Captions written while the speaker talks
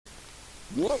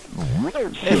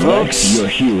Hey folks, Your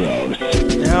heroes.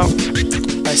 now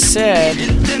I said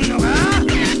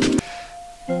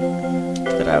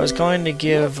that I was going to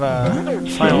give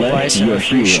Final Bison a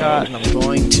free shot, and I'm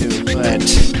going to, but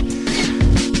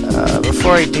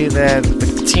before I do that,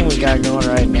 the team we got going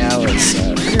right now is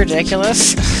pretty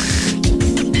ridiculous.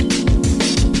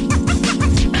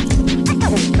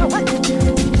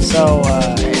 So,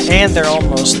 and they're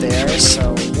almost there,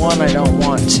 so one, I don't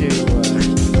want to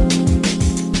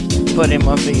put him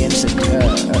up against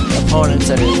opponents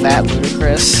that are that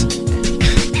ludicrous,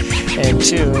 and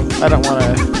two, I don't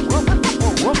want to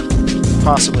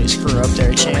possibly screw up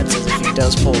their chances if he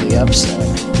does pull the upset.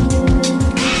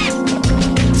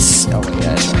 Oh my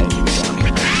gosh, I need to be down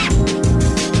here.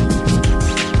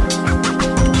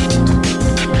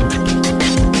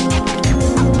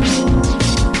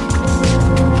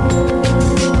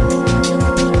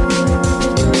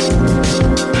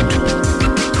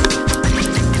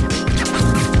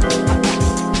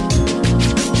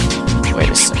 Wait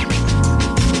a second.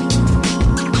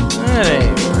 That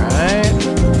ain't right.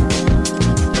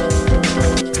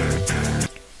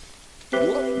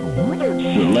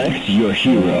 Select your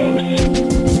heroes.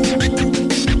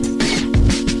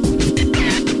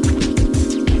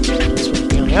 This will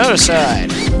be on the other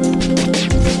side.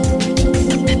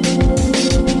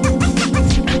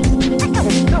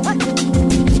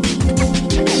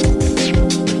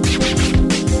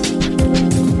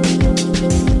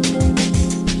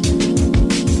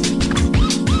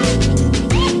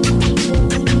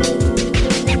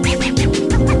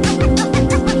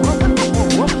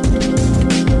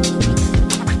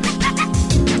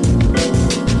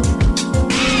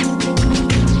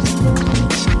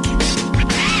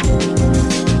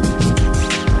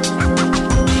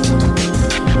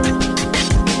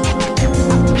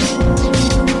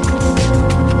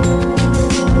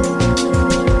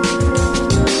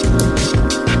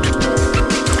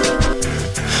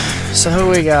 So who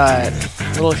we got?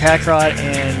 Little Kakarot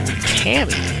and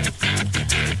Cammy.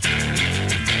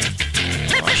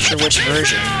 I'm not sure which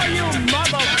version.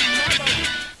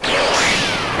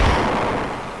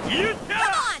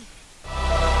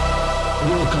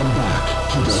 Welcome back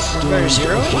to the stage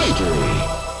Zero? of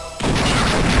history.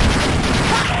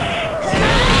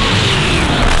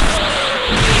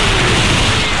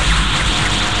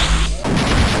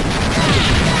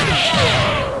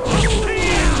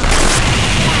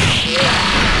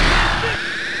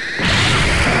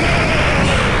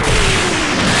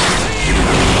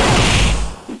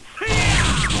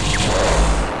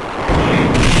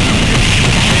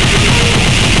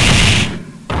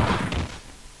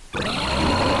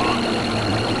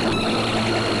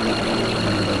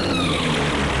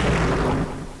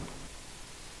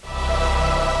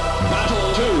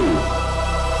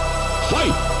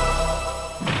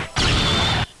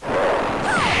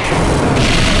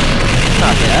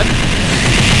 Not bad.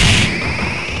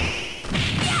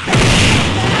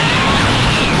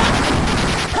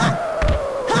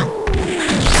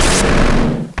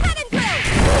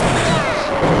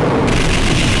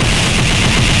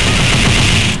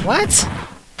 What?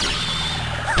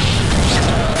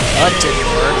 That didn't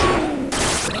work.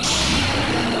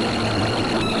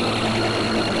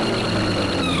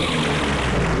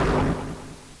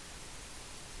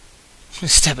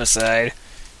 Step aside.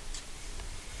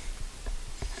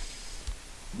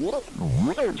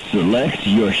 Select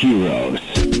your heroes.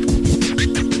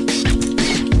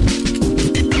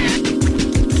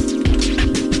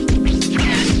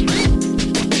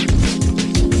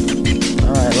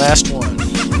 Alright, last one.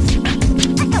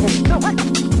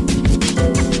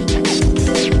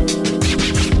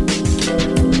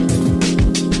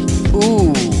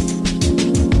 Ooh.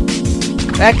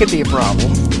 That could be a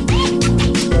problem.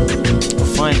 We'll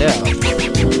find out.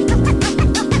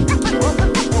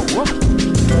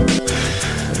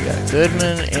 We got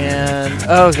Goodman and...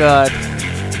 oh god.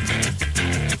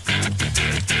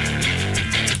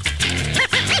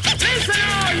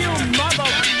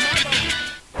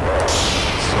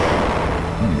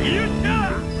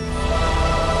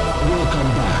 Welcome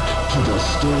back to the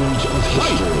stage of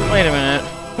history. Wait a minute.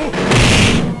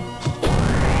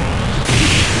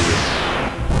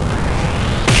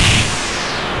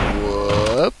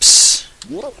 Whoops.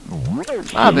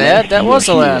 My bad, that was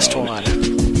the last one.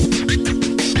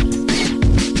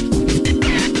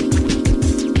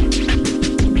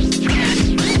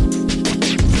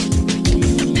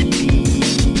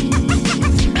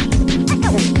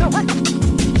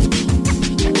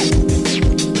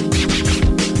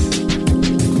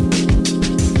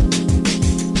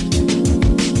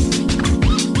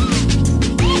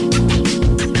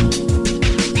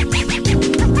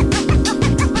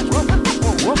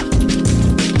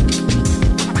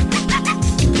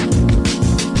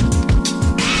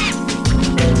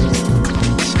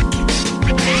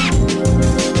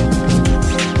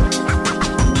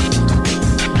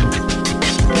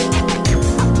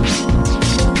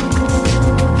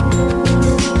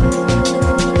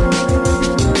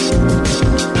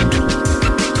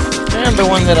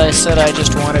 that I said I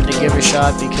just wanted to give a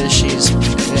shot because she's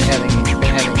been having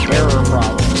error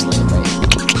problems lately.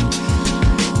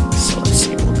 So let's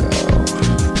see, we'll go.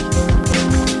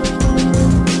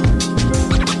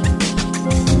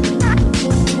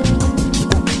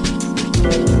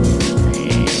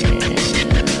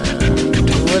 And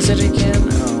who was it again?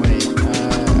 Oh wait.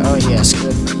 Oh yes,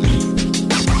 Goodman.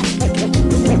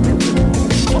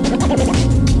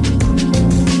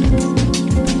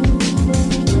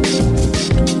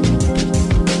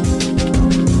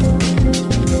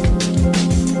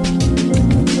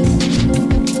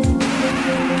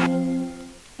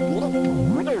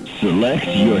 Select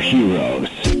your heroes.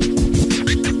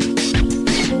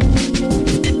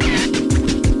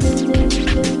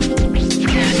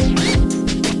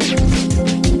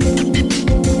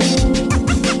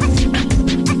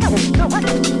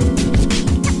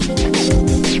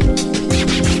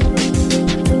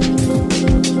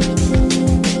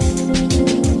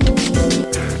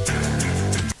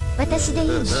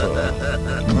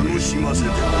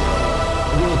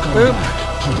 Boop.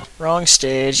 Wrong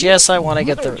stage. Yes, I want to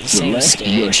get the same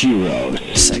stage. Heroes. Wait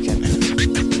a second.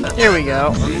 Here we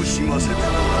go. Welcome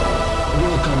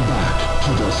back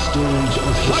to the stage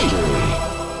of history.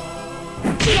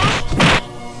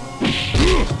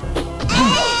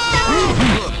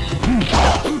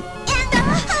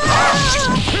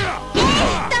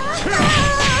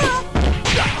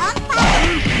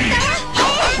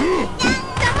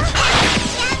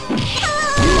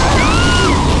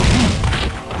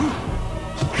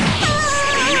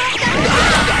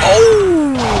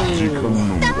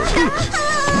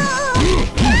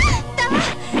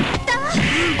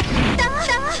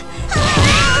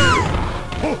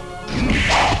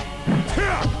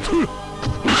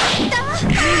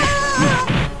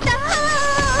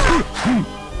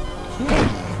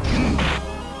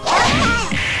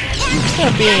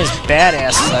 Not being as badass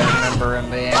as I remember him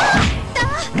being.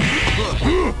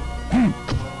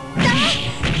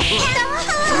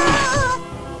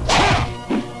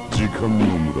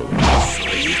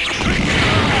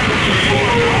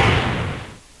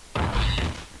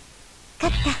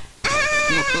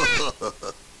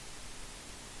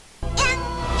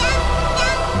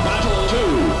 Battle 2.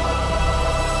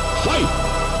 Fight!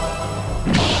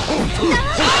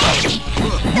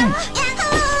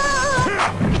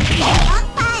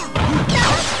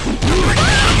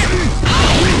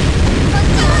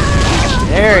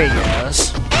 There he goes.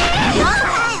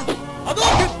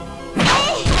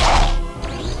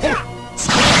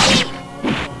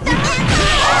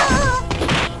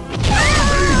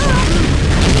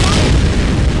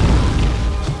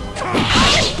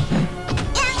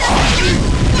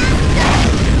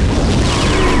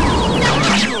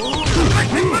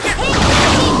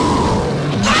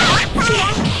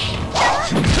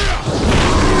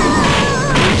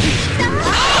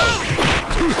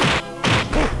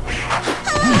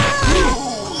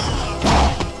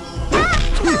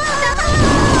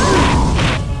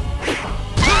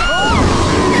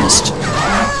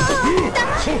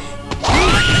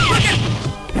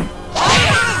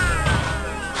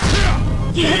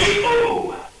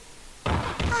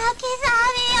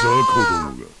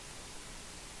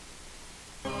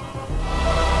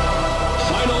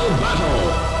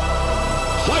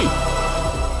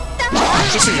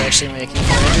 This is actually making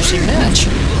for an interesting match.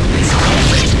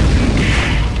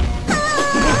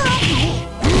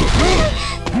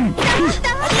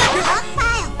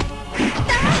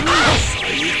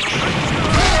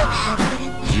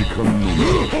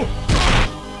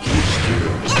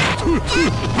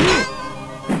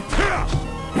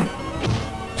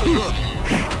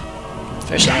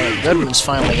 Especially now that Goodman's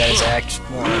finally got his act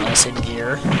more or less in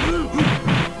gear.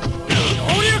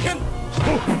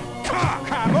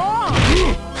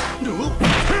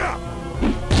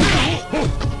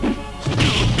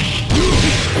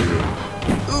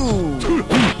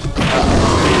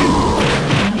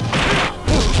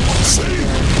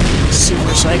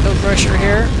 Super Psycho Crusher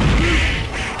here.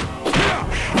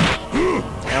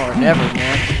 Now or never,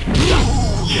 man.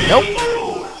 Nope.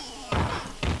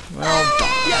 Well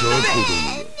done.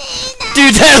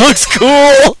 Dude, that looks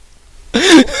cool!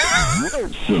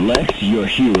 Select your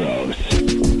heroes.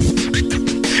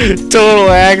 Total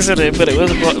accident, but it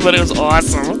was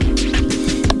awesome.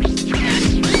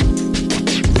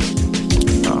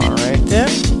 Alright then.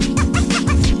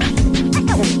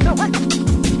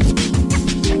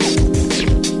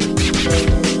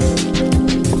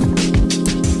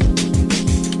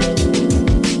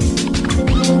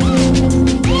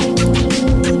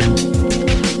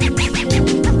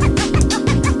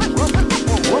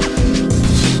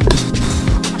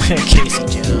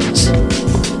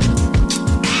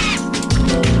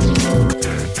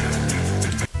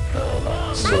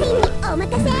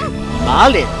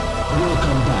 Malin.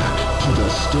 Welcome back to the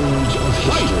stage of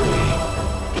history.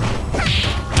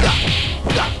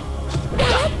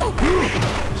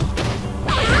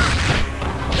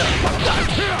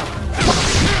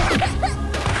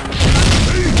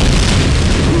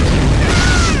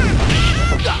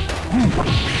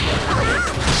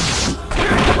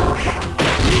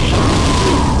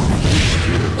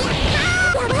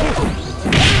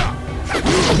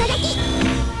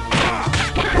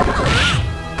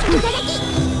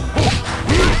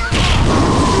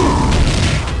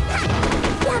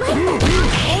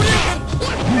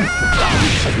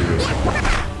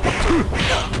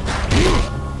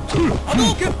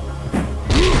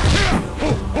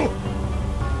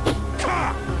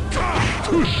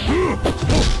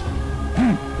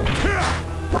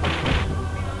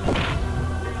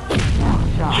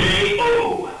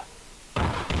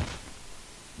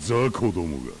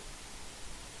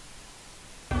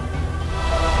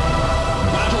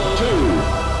 Battle 2.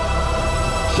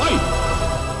 Fight!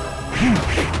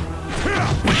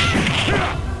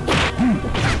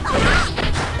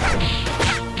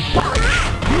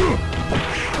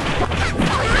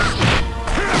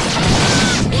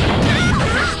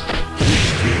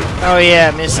 Oh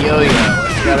yeah, Miss Yo-Yo. I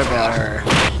forgot about her.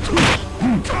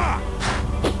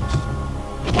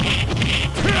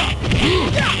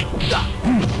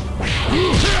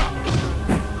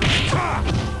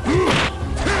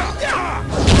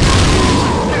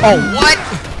 Oh, what?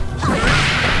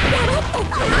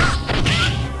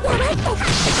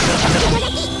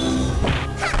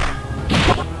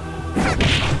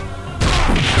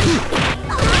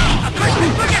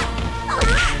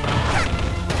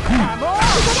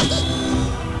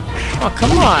 Oh,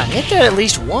 come on. Hit that at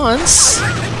least once.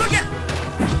 Let's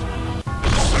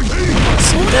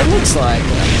see what that looks like. I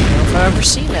don't know if I've ever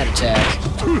seen that attack.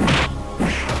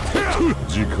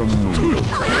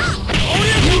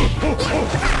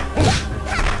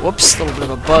 Whoops, a little bit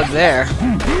of a bug there.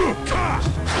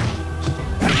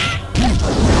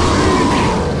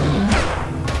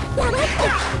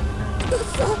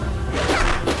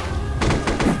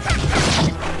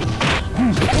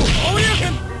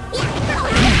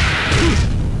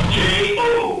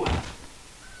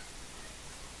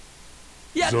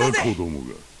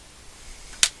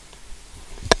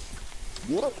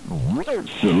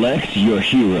 Select your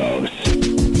heroes.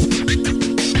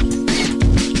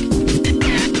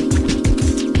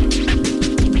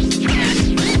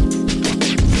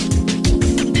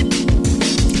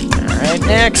 Alright,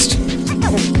 next.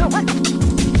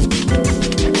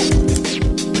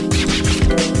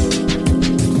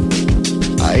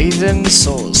 Aizen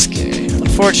Solusuke.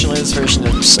 Unfortunately, this version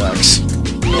of him sucks.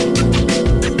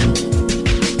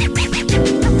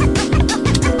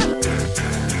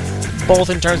 Both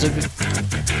in terms of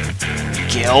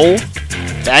Gill,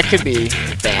 that could be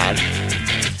bad. I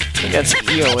think that's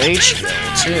EoH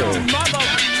Gill too.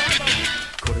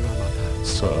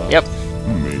 Yep.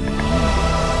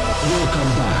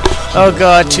 Oh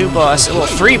god, 2 bosses. Well,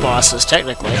 3 bosses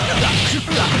technically.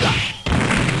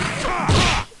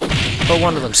 But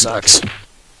one of them sucks.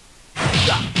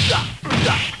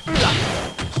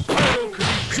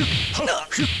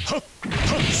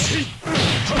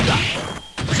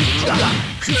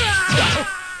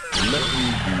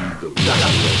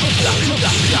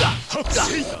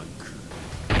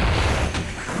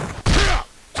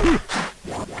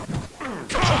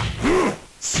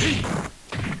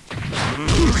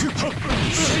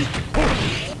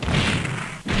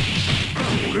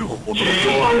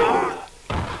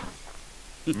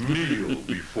 Kneel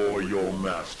before your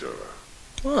master.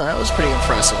 Well, that was pretty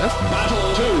impressive.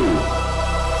 Battle 2.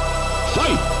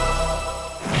 Fight!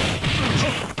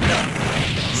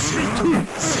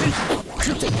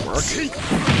 That didn't work.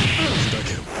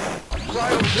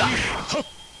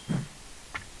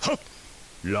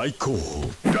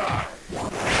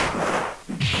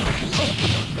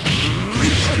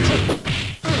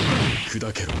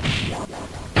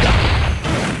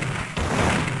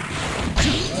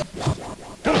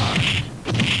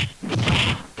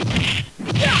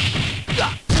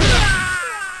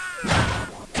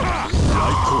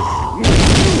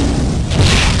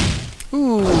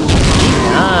 Ooh,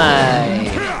 nice.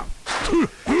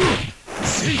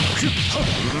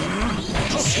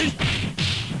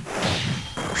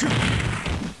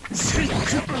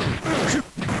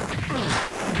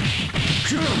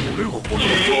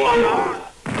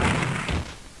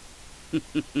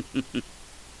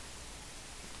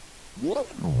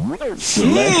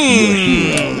 Select your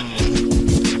heroes.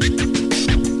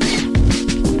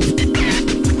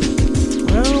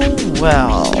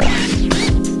 Well.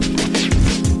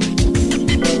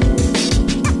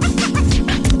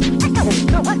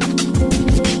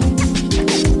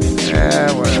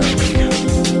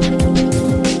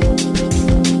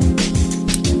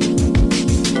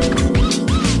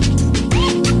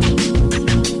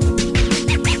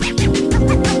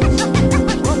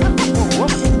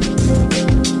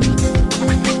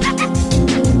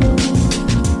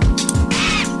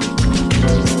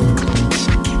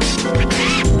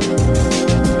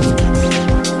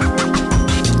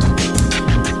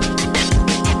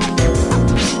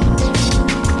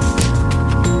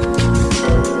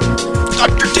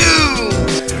 Dr. Doom!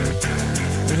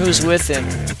 And who's with him?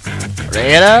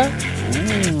 Vega?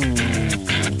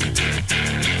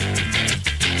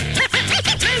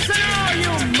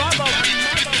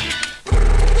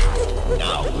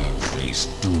 Now we face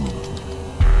doom.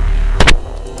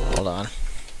 Hold on.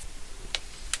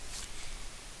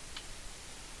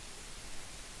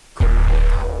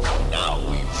 Now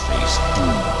we face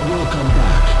doom. Welcome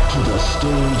back to the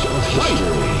stage of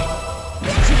history.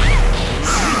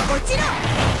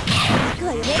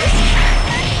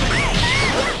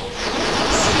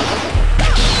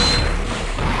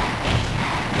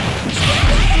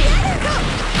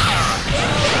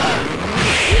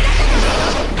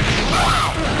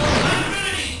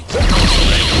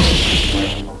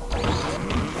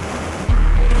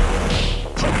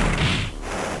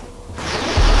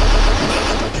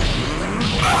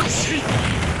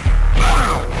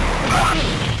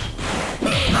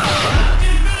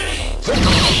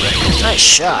 Nice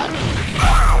shot.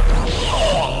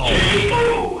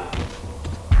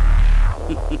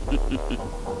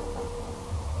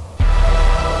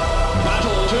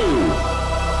 Battle 2.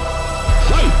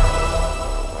 Fight!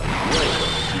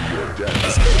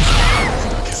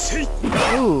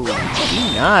 Ooh,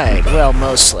 denied. Well,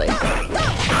 mostly.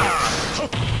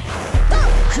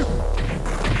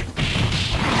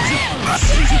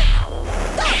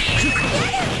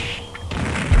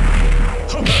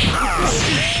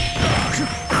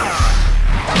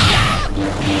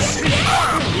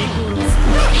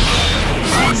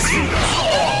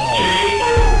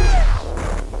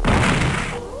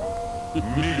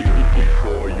 Kneel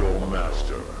before your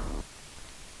master.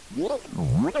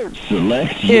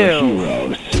 Select Ew. your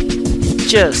heroes.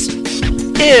 Just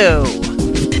ew.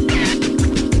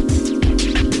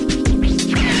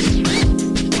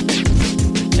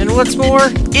 And what's more,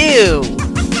 ew.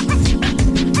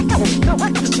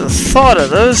 Just the thought of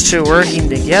those two working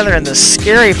together, and the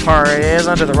scary part is,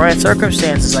 under the right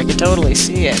circumstances, I can totally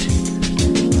see it.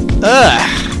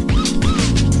 Ugh.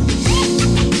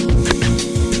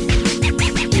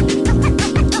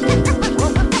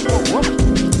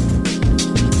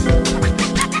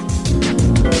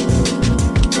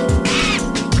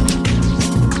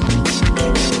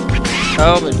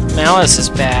 Oh, but Malice is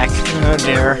back. Oh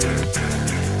dear.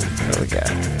 What do we got?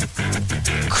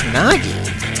 Kunagi?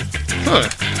 Huh.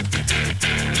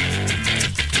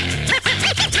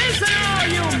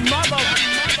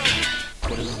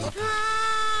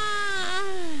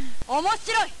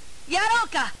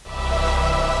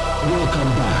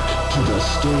 Welcome back to the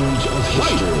stage of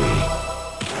history.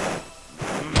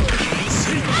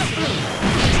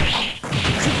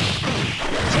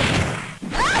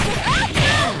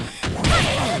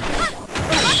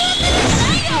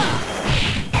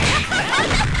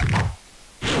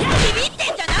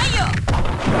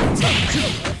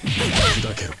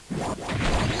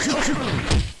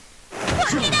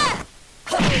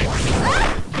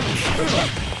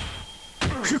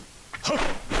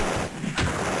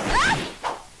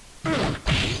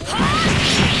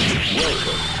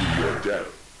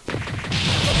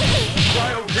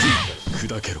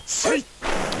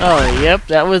 Oh, yep,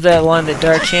 that was that line that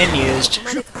Dark Ken used.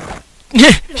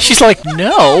 She's like,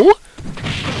 no!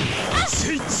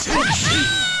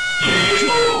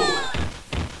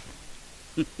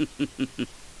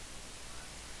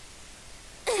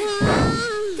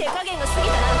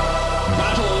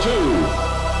 Battle 2.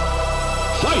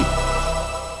 Fight!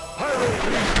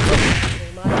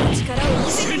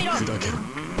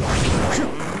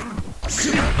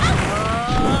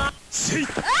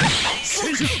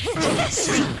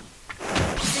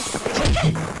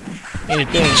 And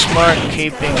being smart and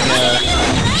keeping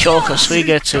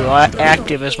Kyokasuigetsu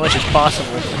active as much as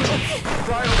possible.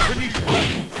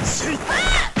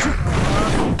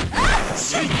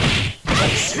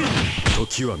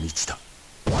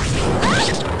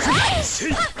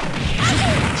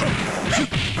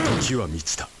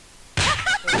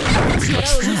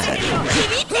 What's that?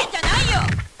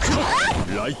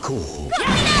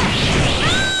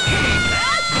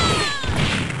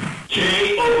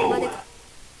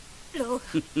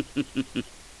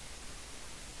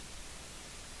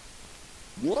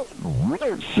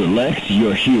 Select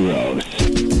your heroes.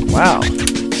 Wow.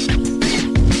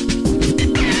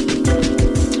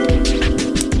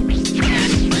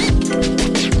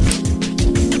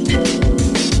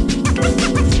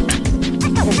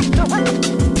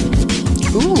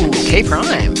 Ooh,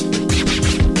 K-Prime.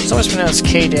 It's always pronounced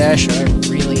K-Dash, and I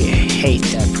really hate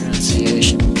that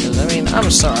pronunciation. Because, I mean, I'm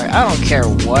sorry, I don't care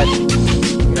what,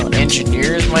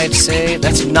 engineers might say.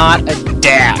 That's not a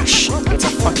dash. It's a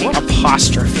fucking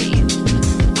apostrophe.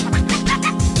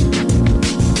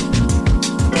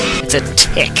 It's a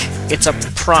tick. It's a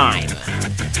prime.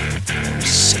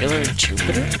 Sailor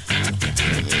Jupiter?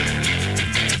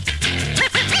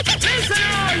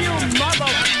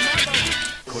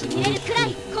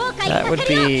 That would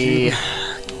be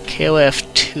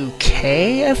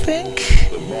KoF2K, I think?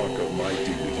 The mark of my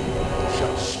dignity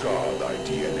shall scar thy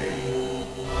DNA.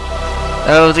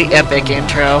 Oh, the epic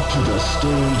intro. To the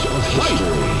stage of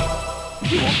history.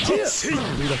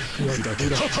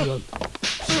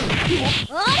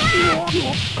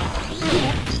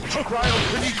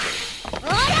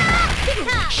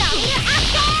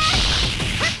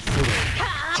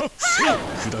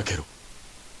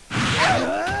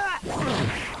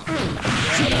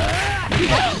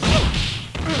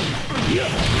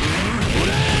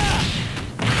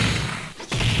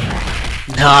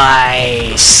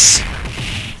 Nice.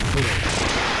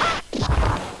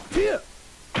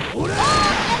 What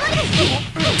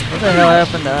the hell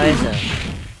happened to Aizen?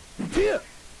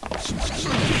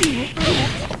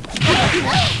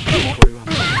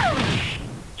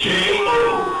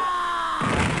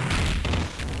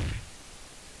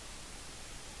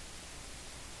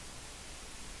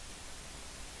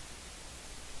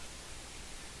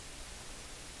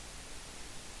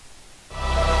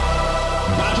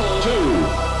 Battle 2.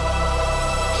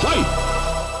 Fight!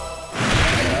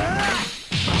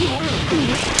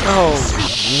 Oh,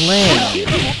 lame.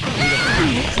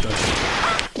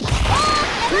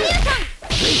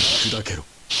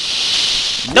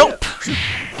 Nope.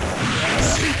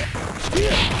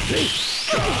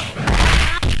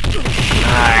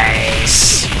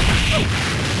 Nice.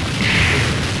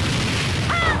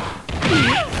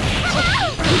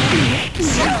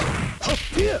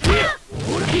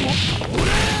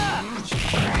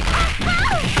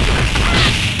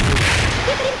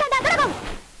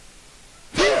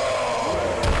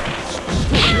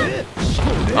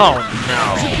 Oh no.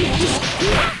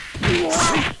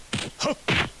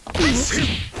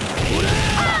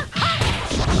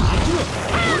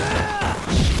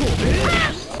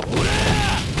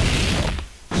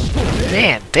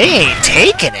 Man, they ain't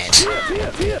taking it.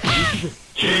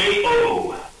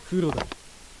 K.O.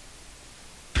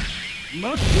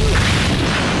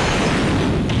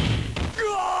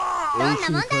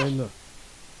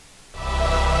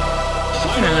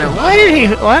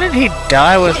 Why did he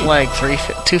die with like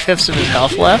 2/5 of his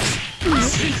health left?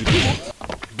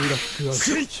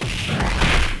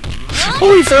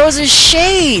 Oh, he throws his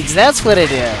shades! That's what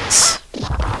it is!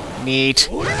 Neat.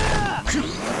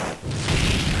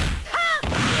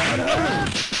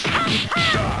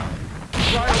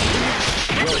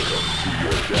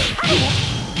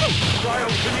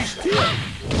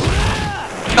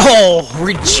 Oh,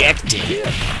 rejected!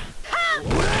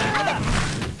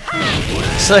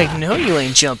 It's like, no, you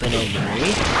ain't jumping in,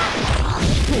 right?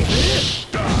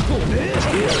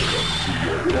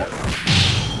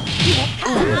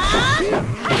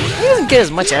 He doesn't get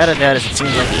as much out of that as it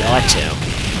seems like he ought to.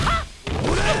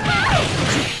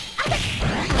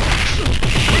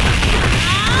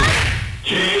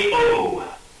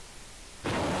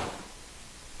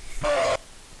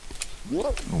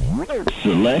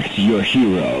 Select your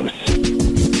heroes. Wait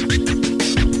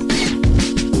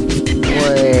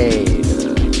a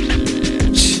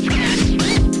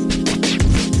minute.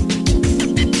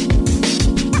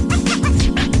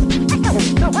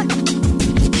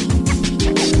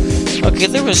 Okay,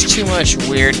 there was too much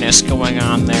weirdness going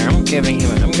on there. I'm giving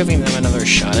them another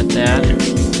shot at that.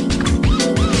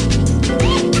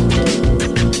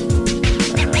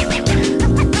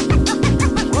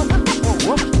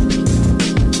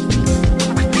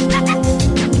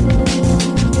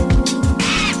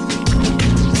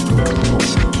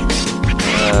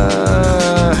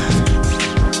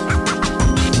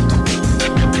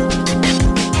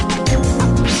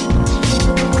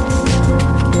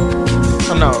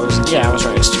 Yeah, I was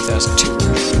right, it's 2002.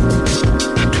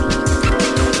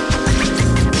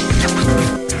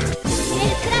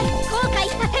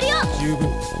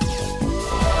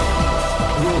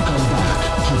 Welcome back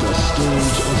to the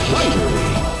stage of history.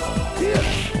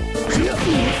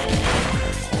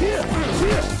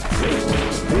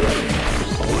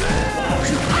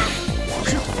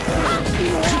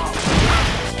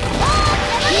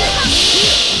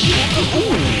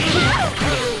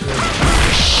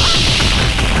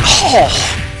 Oh!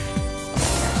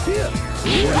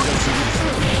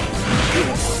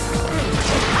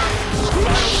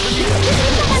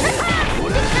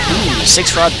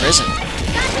 6-rod prison.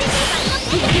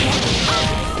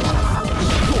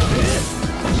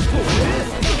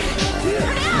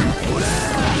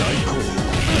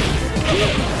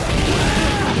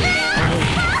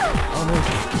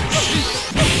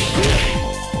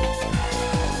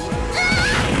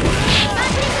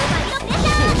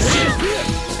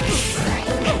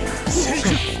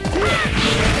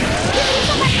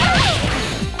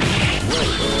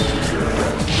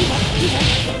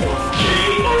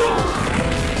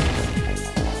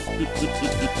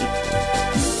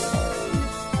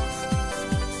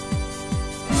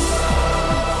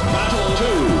 Battle 2.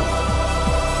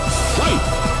 Fight!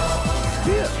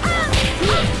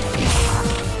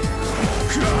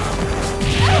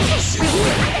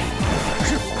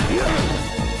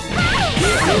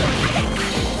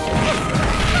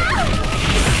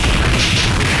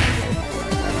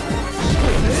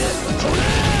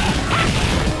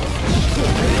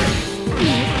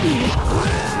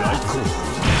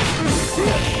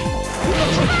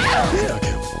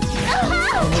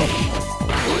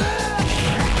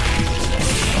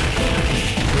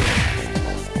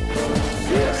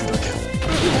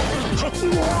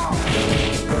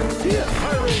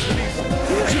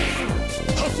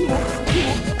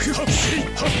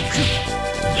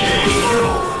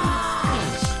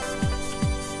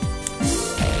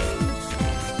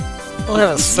 We'll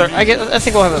have a third. I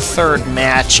think we'll have a third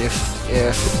match if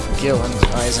Gill and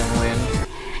Aizen win.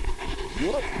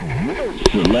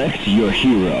 Select your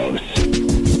heroes.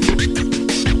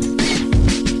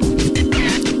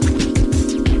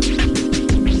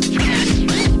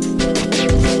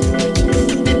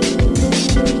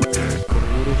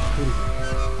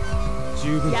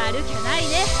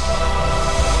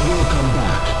 Welcome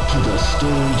back to the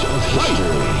stage of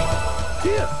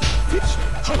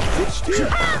history.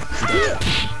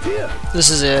 This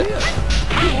is it.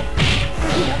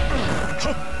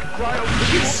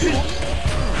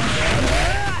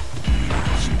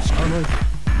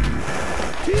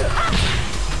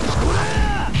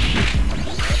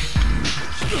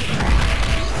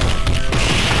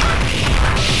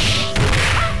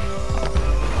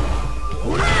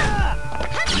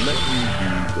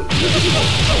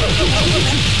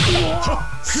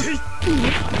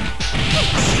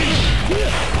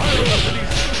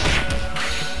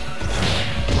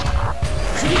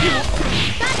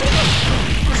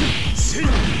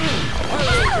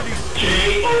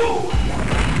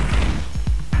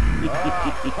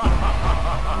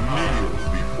 Kneel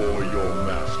before your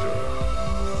master.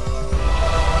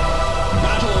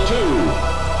 Battle 2.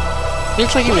 It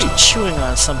looked like he was chewing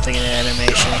on something in the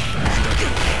animation.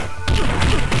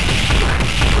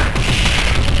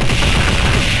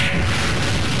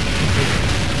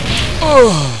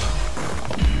 Oh!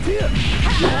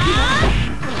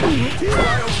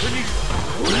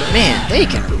 Man, they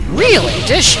can really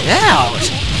dish it out!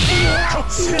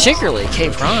 Particularly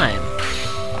K.Prime.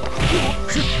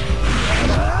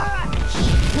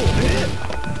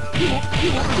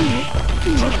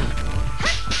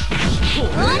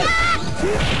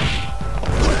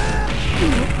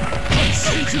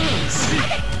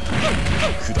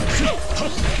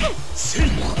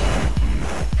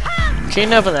 Okay,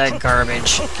 enough of that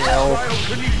garbage, Gill.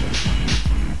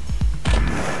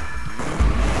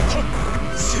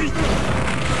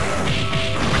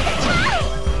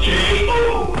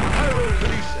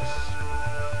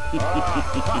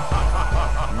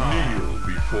 Kneel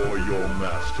before your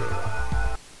master.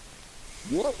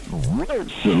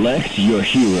 Select your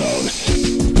heroes.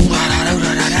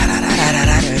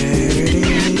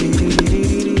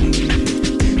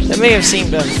 That may have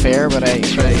seemed unfair, but I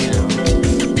you know,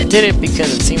 I did it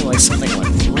because it seemed like something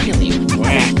like really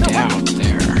whacked out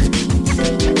there.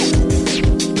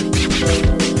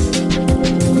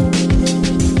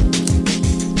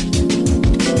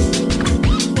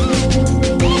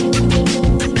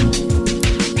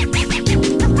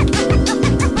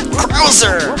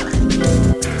 Krauser!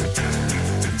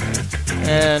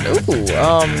 And ooh,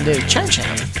 the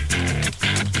Cham-cham.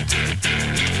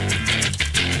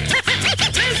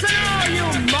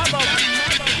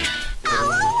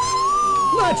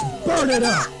 Let's burn it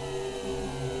up!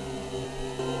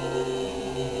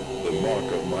 The mark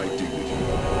of my dignity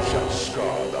shall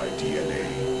scar thy DNA.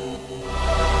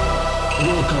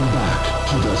 Welcome back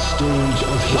to the stage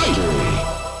of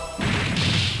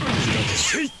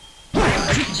history.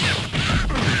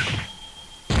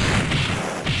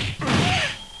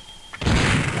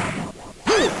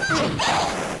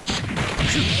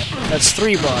 That's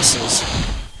 3 bosses.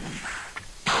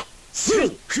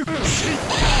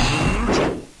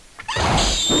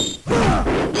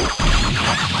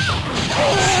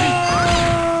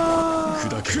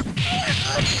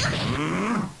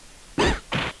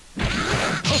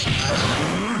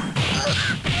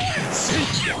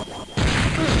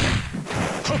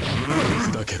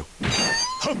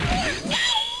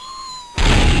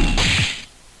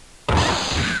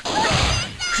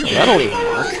 That'll even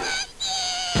work.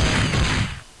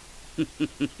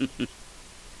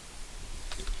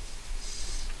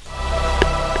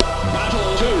 Battle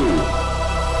 2.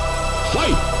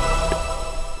 Fight!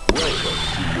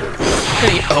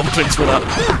 He opens with a...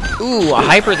 Ooh, a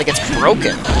hyper that gets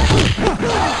broken.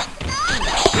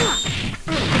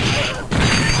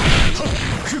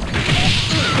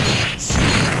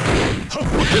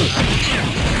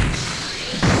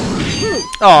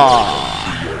 Aww.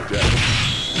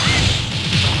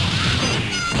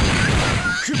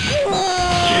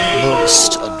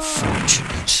 Most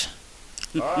unfortunate.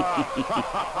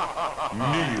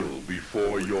 Kneel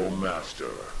before your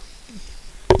master.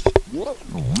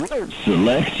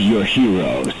 Select your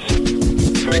heroes.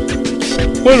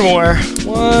 One more.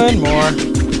 One more.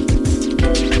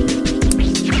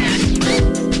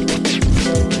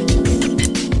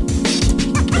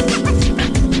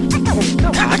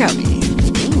 Kagami.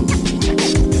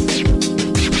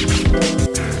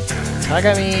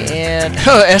 Kagami and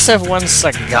SF1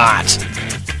 Sagat.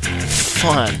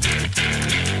 Fun.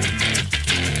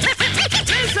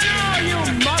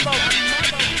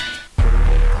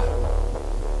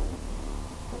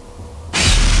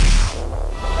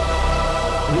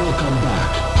 Welcome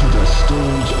back to the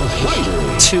stage of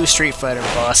history. 2 Street Fighter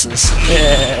bosses.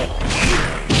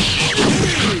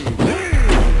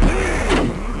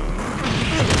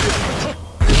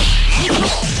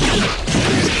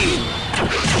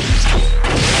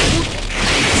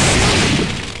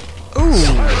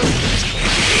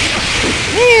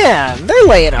 Man, they're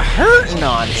laying a hurting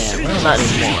on him. Well, not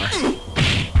anymore.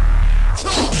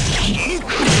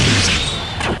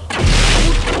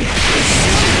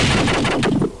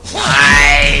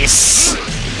 Nice!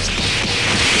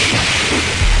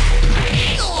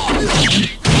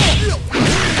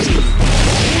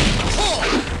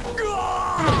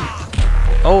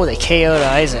 Oh, they KO'd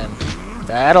Aizen.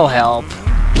 That'll help.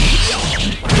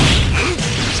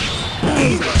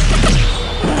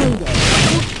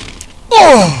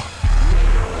 Oh!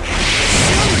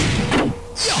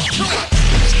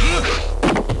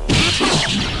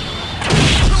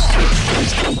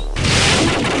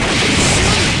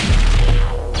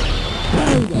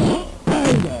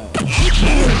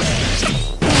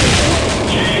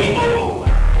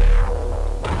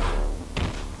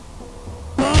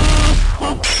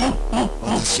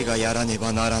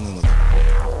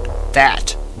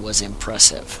 That was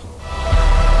impressive.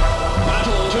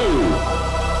 Battle 2.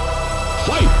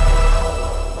 Fight!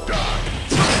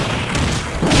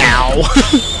 Ow!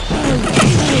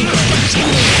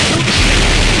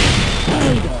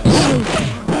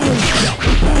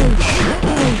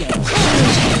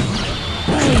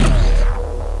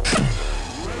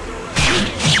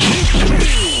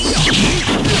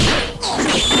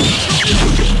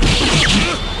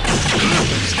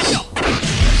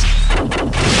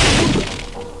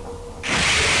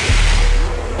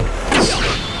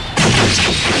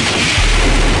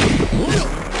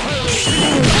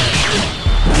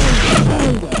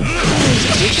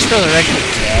 For the record,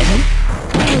 dead.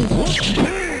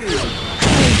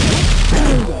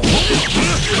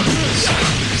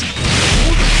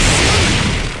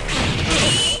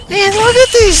 Man, look at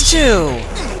these two!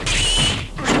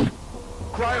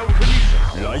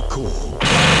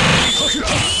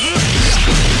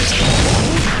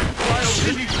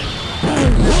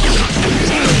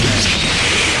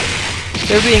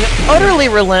 They're being utterly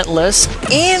relentless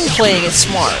and playing it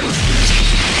smart.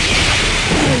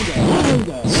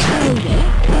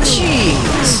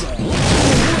 Jeez.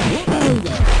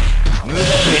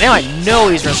 Okay, now I know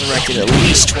he's resurrected at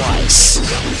least twice.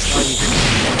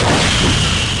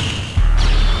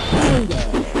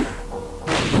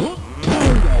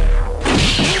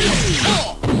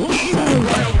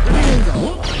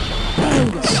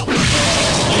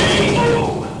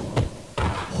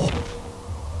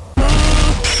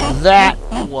 That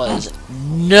was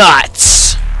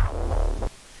nuts.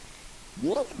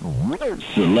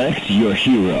 Select your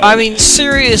hero. I mean,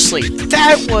 seriously,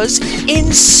 that was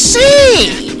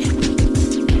insane!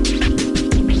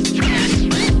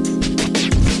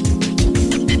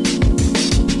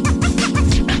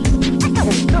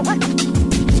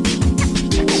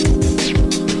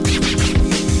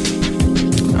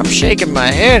 I'm shaking my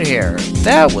head here.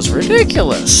 That was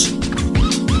ridiculous.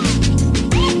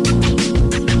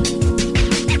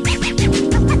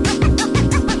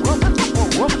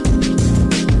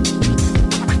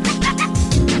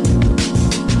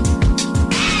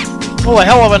 Well, a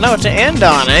hell of a note to end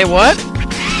on, eh? What?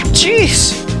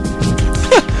 Jeez.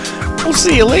 We'll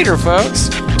see you later, folks.